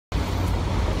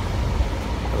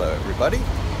Hello everybody,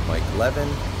 Mike Levin,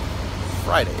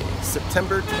 Friday,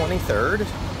 September 23rd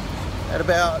at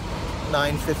about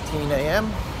 9:15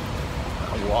 a.m.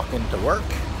 I'm walking to work,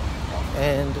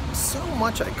 and so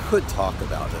much I could talk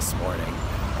about this morning.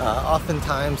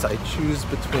 Oftentimes I choose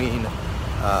between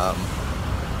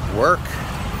work,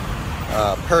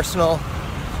 personal,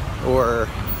 or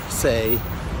say,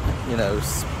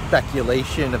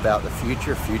 speculation about the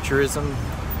future, futurism,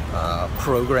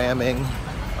 programming,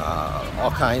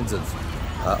 all kinds of,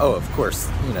 of course,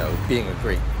 being a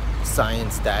great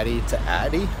science daddy to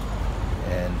Addie,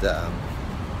 and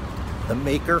the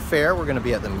Maker Faire. We're going to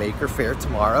be at the Maker Faire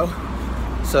tomorrow,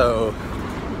 so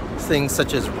things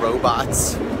such as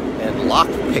robots and lock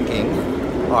picking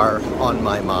are on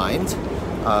my mind.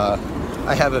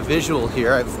 I have a visual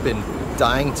here I've been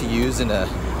dying to use in a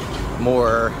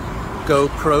more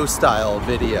GoPro style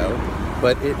video,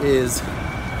 but it is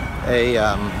a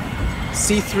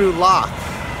see-through lock,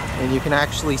 and you can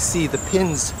actually see the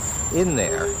pins in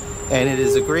there, and it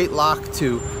is a great lock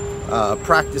to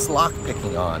practice lock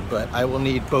picking on, but I will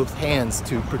need both hands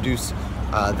to produce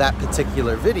that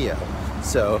particular video.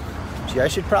 So I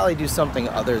should probably do something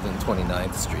other than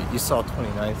 29th Street. You saw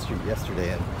 29th Street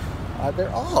yesterday, and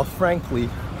they're all frankly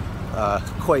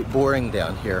quite boring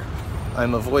down here.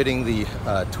 I'm avoiding the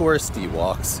touristy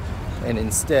walks and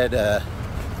instead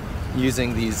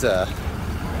using these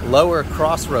lower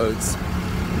crossroads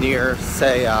near,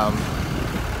 say,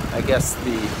 I guess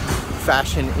the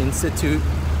Fashion Institute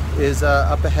is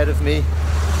up ahead of me.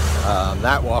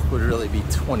 That walk would really be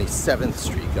 27th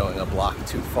Street, going a block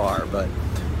too far, but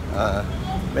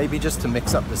maybe just to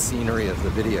mix up the scenery of the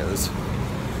videos.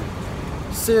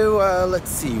 So let's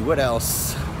see, what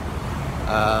else?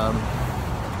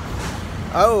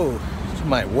 Oh,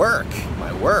 my work,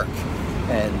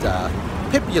 and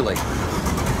Pipulate.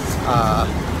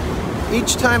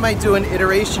 Each time I do an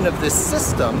iteration of this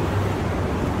system,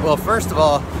 well, first of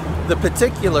all, the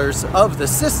particulars of the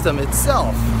system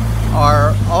itself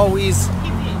are always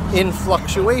in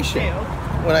fluctuation.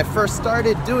 When I first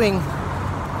started doing,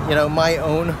 my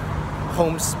own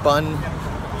homespun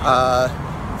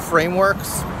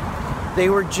frameworks, they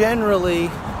were generally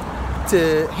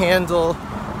to handle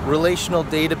relational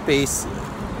database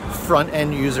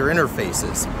front-end user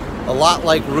interfaces, a lot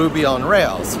like Ruby on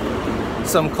Rails.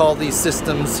 Some call these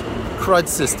systems CRUD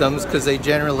systems because they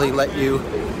generally let you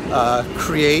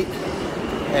create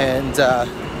and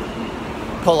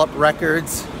pull up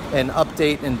records and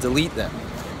update and delete them,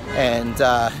 and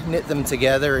knit them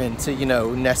together into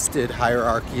nested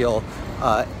hierarchical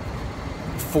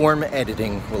form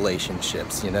editing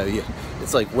relationships.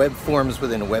 It's like web forms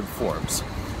within web forms,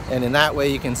 and in that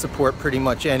way you can support pretty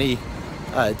much any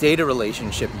data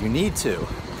relationship you need to,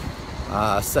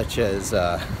 such as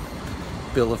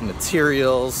bill of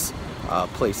materials,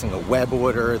 placing a web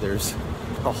order. There's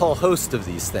a whole host of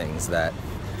these things that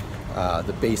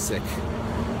the basic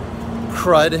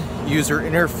CRUD user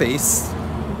interface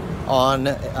on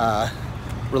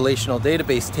relational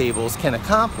database tables can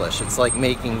accomplish. It's like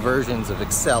making versions of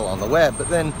Excel on the web, but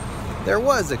then there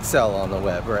was Excel on the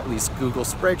web, or at least Google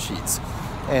spreadsheets,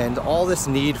 and all this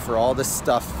need for all this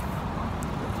stuff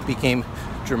became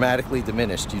dramatically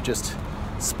diminished. You just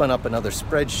spun up another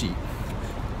spreadsheet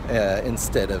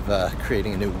instead of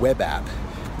creating a new web app.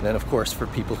 And then, of course, for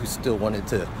people who still wanted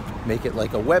to make it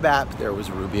like a web app, there was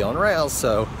Ruby on Rails.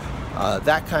 So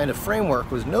that kind of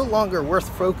framework was no longer worth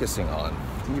focusing on,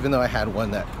 even though I had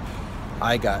one that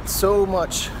I got so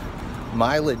much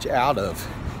mileage out of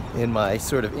in my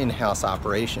sort of in-house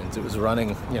operations. It was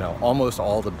running, almost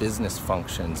all the business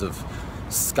functions of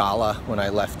Scala when I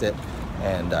left it,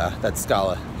 and that's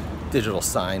Scala digital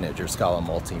signage, or Scala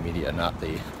multimedia, not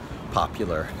the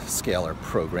popular scalar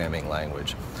programming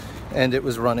language. And it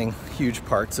was running huge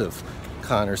parts of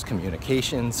Connor's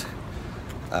communications.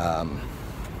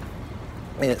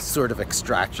 Its sort of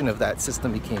extraction of that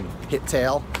system became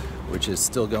HitTail, which is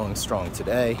still going strong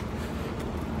today.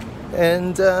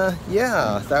 And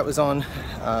yeah, that was on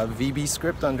VB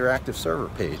script under active server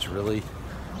page, really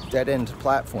dead-end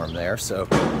platform there. So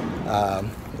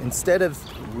instead of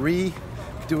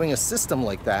redoing a system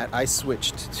like that, I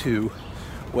switched to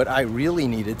what I really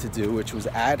needed to do, which was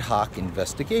ad hoc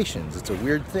investigations. It's a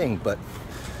weird thing, but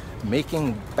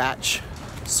making batch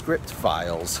script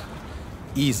files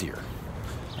easier.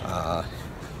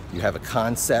 You have a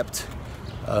concept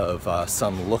of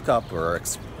some lookup or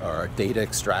data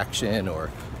extraction, or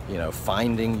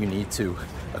finding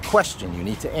a question you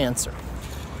need to answer,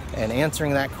 and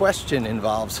answering that question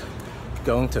involves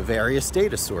going to various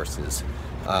data sources.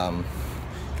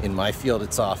 In my field,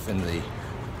 it's often the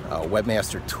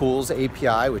Webmaster Tools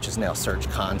API, which is now Search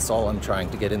Console. I'm trying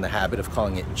to get in the habit of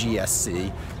calling it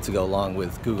GSC to go along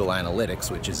with Google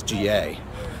Analytics, which is GA.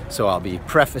 So I'll be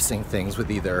prefacing things with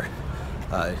either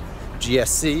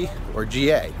GSC or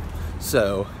GA.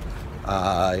 So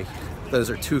those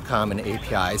are two common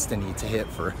APIs to need to hit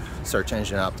for search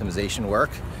engine optimization work.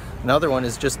 Another one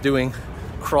is just doing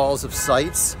crawls of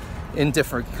sites in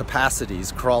different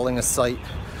capacities, crawling a site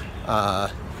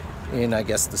in, I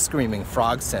guess, the screaming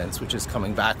frog sense, which is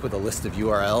coming back with a list of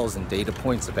URLs and data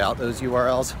points about those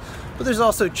URLs. But there's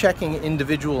also checking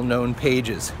individual known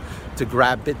pages to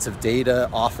grab bits of data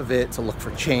off of it, to look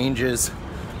for changes.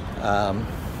 Then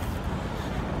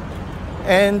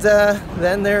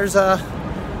there's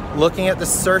looking at the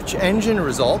search engine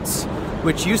results,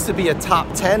 which used to be a top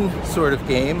 10 sort of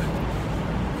game.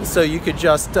 So you could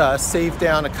just save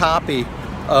down a copy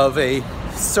of a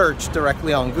search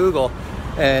directly on Google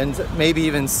and maybe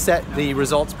even set the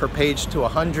results per page to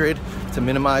 100 to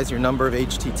minimize your number of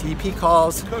HTTP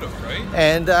calls.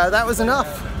 And that was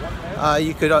enough.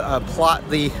 You could plot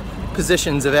the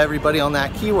positions of everybody on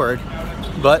that keyword.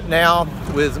 But now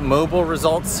with mobile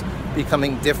results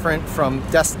becoming different from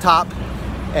desktop,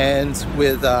 and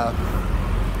with the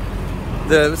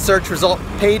search result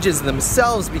pages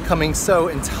themselves becoming so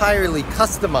entirely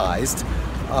customized,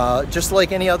 just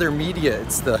like any other media,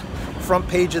 it's the front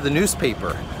page of the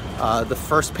newspaper, the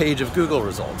first page of Google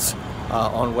results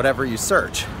on whatever you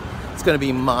search. It's going to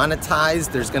be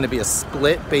monetized. There's going to be a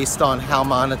split based on how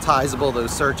monetizable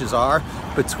those searches are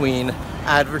between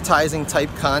advertising type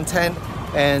content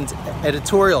and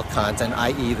editorial content,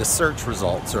 i.e. the search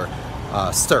results, or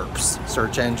SERPs,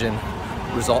 search engine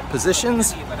result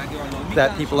positions,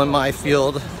 that people in my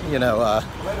field, you know,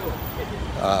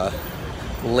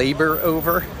 labor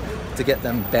over to get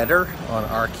them better on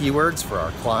our keywords for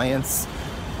our clients.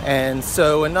 And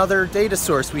so another data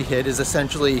source we hit is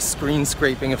essentially screen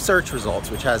scraping of search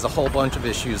results, which has a whole bunch of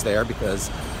issues there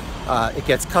because it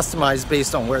gets customized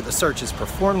based on where the search is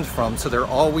performed from, so they're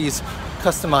always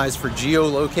customized for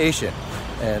geolocation,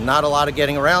 and not a lot of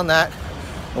getting around that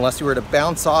unless you were to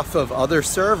bounce off of other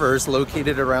servers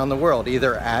located around the world,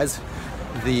 either as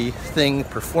the thing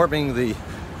performing the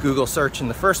Google search in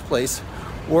the first place,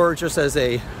 or just as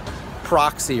a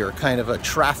proxy or kind of a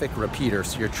traffic repeater,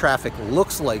 so your traffic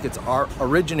looks like it's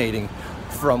originating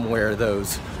from where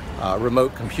those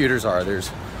remote computers are.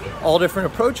 There's all different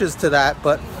approaches to that,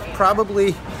 but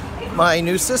probably my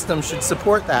new system should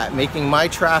support that, making my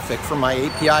traffic from my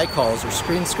API calls or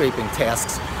screen scraping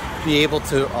tasks be able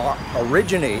to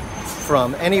originate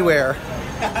from anywhere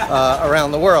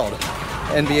around the world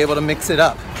and be able to mix it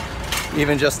up,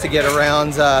 even just to get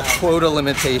around quota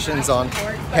limitations on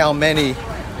how many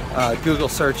Google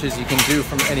searches you can do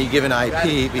from any given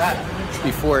IP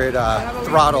before it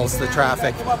throttles the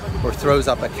traffic or throws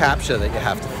up a CAPTCHA that you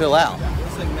have to fill out.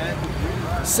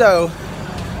 So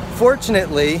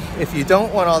fortunately, if you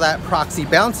don't want all that proxy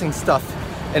bouncing stuff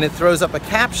and it throws up a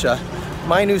CAPTCHA,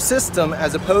 my new system,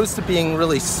 as opposed to being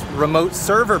really remote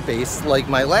server based like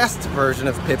my last version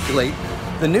of Pipulate,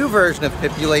 the new version of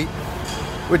Pipulate,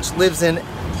 which lives in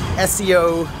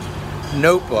SEO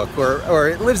Notebook, or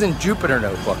it lives in Jupyter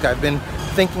Notebook. I've been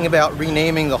thinking about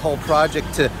renaming the whole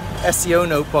project to SEO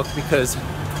Notebook because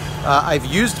I've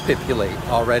used Pipulate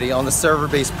already on the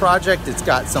server-based project. It's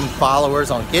got some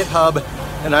followers on GitHub,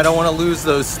 and I don't want to lose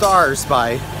those stars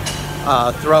by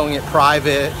throwing it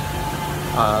private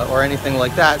or anything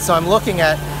like that. So I'm looking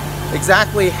at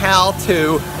exactly how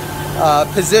to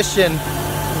position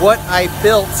what I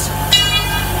built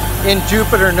in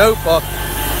Jupyter Notebook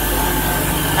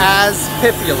as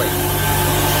Pipulate.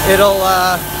 It'll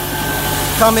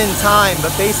come in time,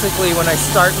 but basically when I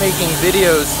start making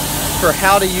videos for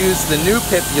how to use the new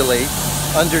Pipulate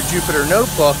under Jupyter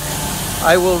Notebook,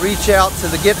 I will reach out to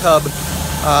the GitHub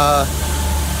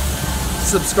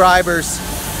subscribers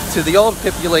to the old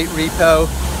Pipulate repo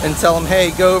and tell them,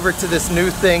 hey, go over to this new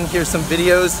thing, here's some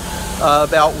videos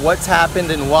about what's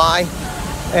happened and why.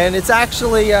 And it's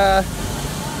actually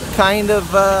kind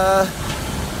of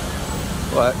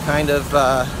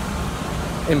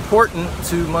important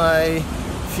to my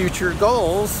future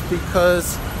goals,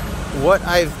 because what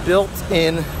I've built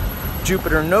in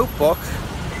Jupyter Notebook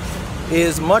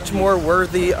is much more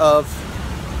worthy of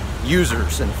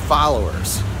users and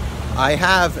followers. I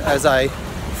have, as I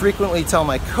frequently tell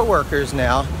my coworkers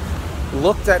now,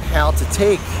 looked at how to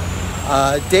take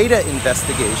data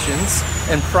investigations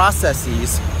and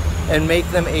processes and make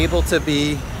them able to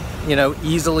be, you know,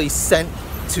 easily sent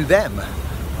to them.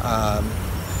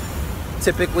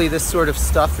 Typically this sort of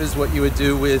stuff is what you would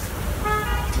do with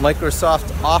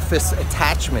Microsoft Office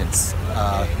attachments,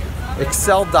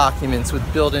 Excel documents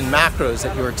with built-in macros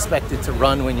that you're expected to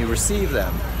run when you receive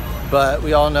them. But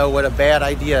we all know what a bad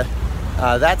idea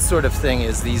that sort of thing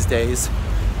is these days.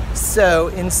 So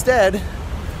instead,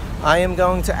 I am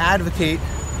going to advocate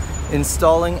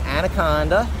installing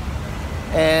Anaconda,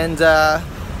 and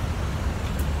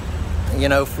you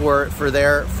know, for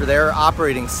their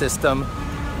operating system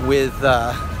with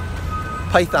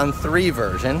Python 3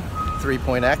 version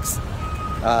 3.x,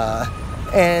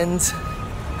 and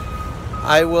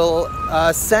I will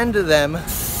send to them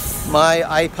my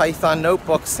IPython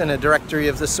notebooks and a directory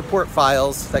of the support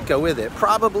files that go with it,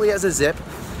 probably as a zip.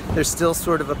 There's still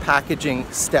sort of a packaging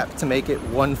step to make it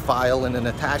one file and an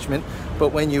attachment,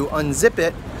 but when you unzip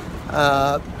it,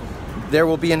 there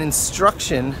will be an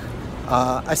instruction.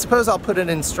 I suppose I'll put an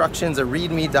instructions, a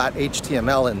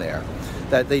readme.html in there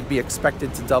that they'd be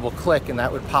expected to double click, and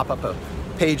that would pop up a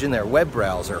page in their web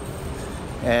browser,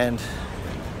 and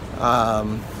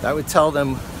that would tell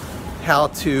them how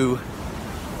to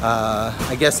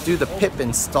I guess do the pip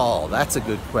install. That's a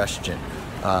good question.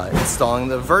 Installing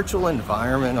the virtual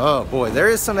environment. Oh boy, there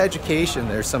is some education.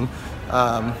 There's some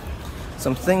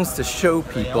things to show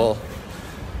people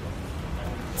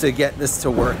to get this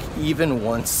to work, even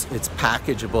once it's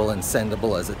packageable and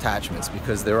sendable as attachments,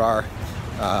 because there are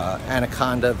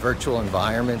Anaconda virtual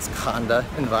environments, Conda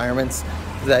environments,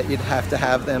 that you'd have to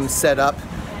have them set up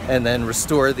and then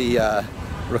restore the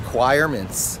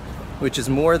requirements, which is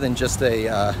more than just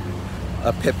a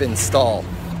pip install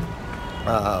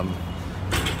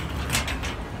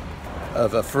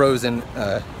of a frozen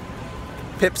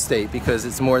pip state, because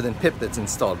it's more than pip that's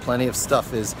installed. Plenty of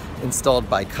stuff is installed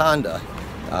by Conda,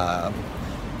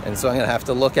 and so I'm going to have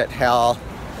to look at how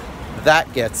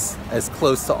that gets as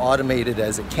close to automated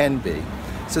as it can be.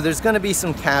 So there's going to be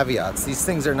some caveats. These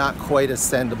things are not quite as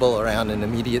sendable around and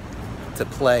immediate to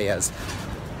play as,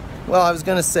 well, I was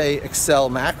going to say Excel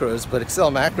macros, but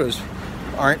Excel macros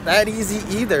aren't that easy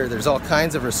either. There's all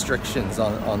kinds of restrictions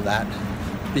on that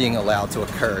being allowed to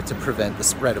occur to prevent the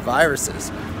spread of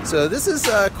viruses. So this is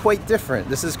quite different.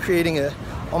 This is creating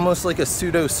almost like a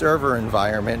pseudo server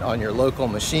environment on your local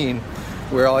machine,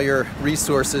 where all your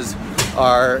resources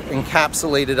are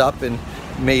encapsulated up and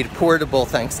made portable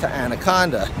thanks to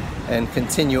Anaconda and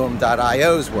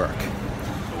Continuum.io's work.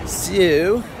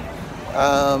 So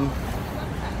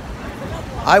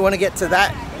I want to get to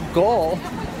that goal,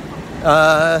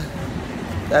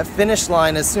 that finish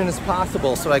line, as soon as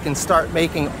possible, so I can start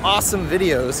making awesome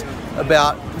videos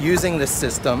about using this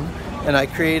system. And I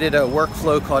created a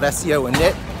workflow called SEO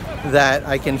Init that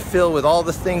I can fill with all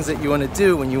the things that you want to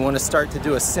do when you want to start to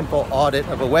do a simple audit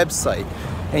of a website.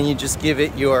 And you just give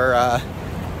it your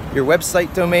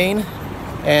website domain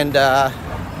and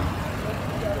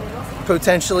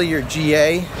potentially your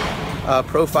GA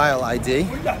profile ID,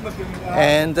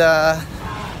 and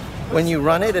when you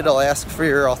run it, it'll ask for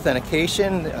your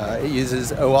authentication. It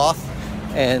uses OAuth,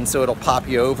 and so it'll pop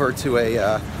you over to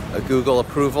a Google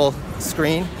approval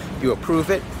screen. You approve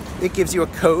it. It gives you a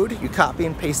code. You copy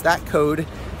and paste that code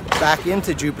back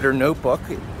into Jupyter Notebook.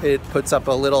 It puts up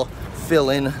a little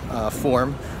fill-in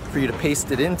form for you to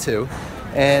paste it into,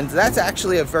 and that's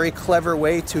actually a very clever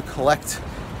way to collect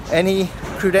any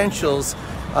credentials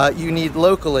you need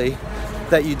locally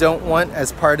that you don't want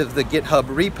as part of the GitHub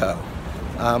repo.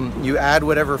 You add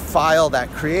whatever file that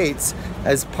creates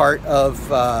as part of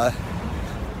the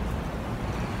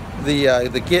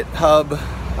GitHub,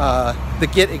 the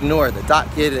gitignore, the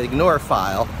 .gitignore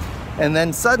file, and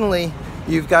then suddenly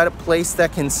you've got a place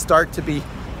that can start to be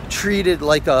treated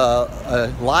like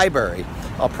a library.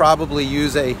 I'll probably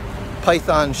use a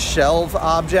Python shelf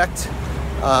object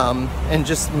and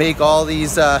just make all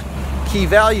these key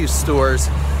value stores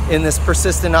in this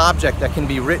persistent object that can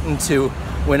be written to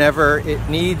whenever it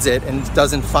needs it and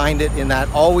doesn't find it in that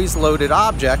always loaded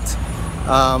object.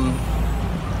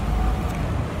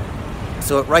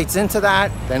 So it writes into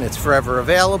that, then it's forever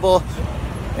available,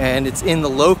 and it's in the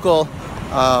local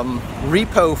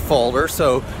repo folder,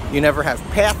 so you never have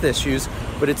path issues,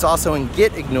 but it's also in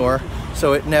gitignore,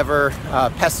 so it never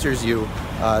pesters you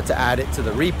to add it to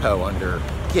the repo under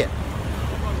Git.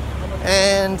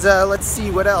 And let's see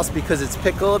what else, because it's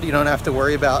pickled, you don't have to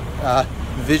worry about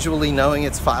visually knowing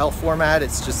its file format.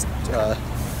 It's just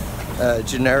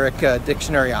generic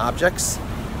dictionary objects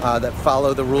that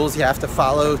follow the rules you have to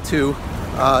follow to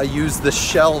use the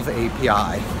shelf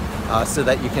API so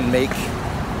that you can make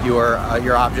your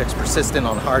objects persistent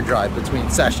on hard drive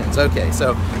between sessions. Okay,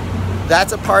 so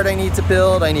that's a part I need to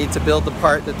build. I need to build the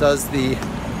part that does the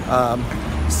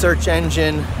search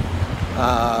engine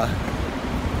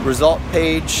result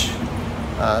page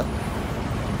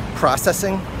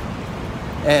processing,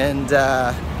 and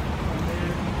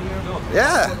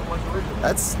yeah,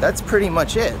 that's pretty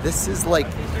much it. This is like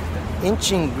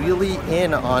inching really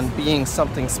in on being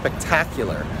something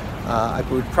spectacular. I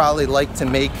would probably like to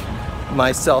make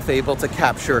myself able to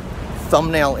capture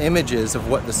thumbnail images of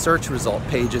what the search result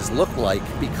pages look like,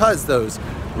 because those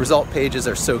result pages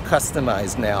are so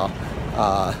customized now,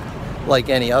 like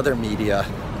any other media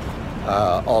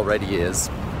already is.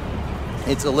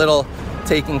 It's a little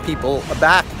taking people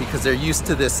aback because they're used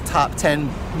to this top 10,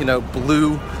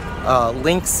 blue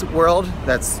links world.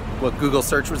 That's what Google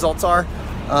search results are,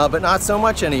 but not so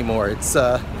much anymore. It's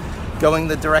going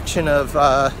the direction of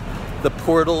the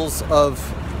portals of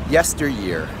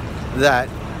yesteryear that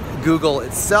Google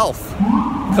itself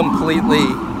completely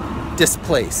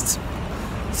displaced.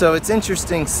 So it's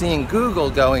interesting seeing Google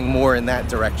going more in that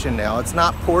direction now. It's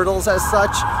not portals as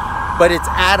such, but it's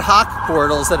ad hoc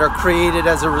portals that are created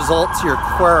as a result to your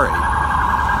query.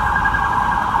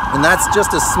 And that's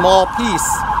just a small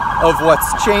piece of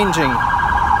what's changing.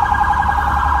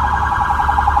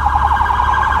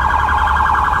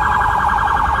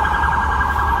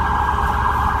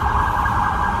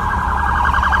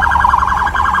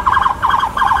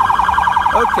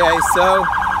 Okay, so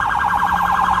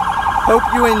hope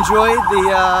you enjoyed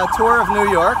the tour of New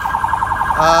York.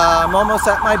 I'm almost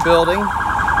at my building.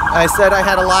 I said I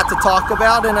had a lot to talk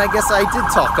about, and I guess I did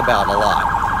talk about a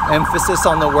lot. Emphasis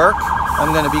on the work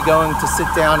I'm going to be going to sit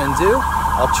down and do.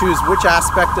 I'll choose which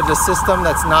aspect of the system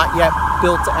that's not yet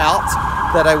built out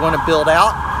that I want to build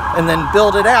out, and then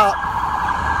build it out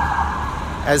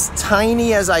as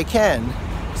tiny as I can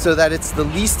so that it's the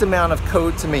least amount of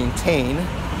code to maintain,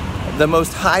 the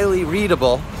most highly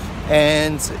readable,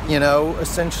 and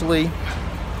essentially,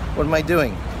 what am I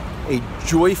doing? A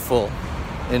joyful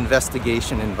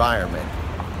investigation environment.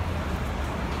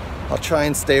 I'll try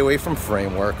and stay away from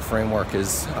framework. Framework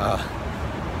is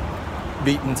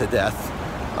beaten to death.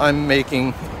 I'm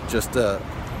making just a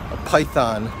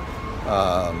Python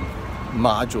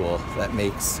module that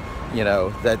makes,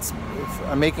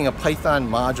 I'm making a Python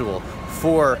module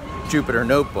for Jupyter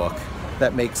Notebook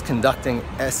that makes conducting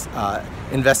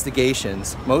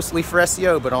investigations, mostly for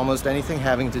SEO, but almost anything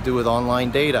having to do with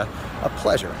online data, a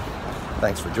pleasure.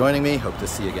 Thanks for joining me. Hope to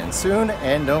see you again soon,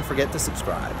 and don't forget to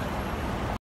subscribe.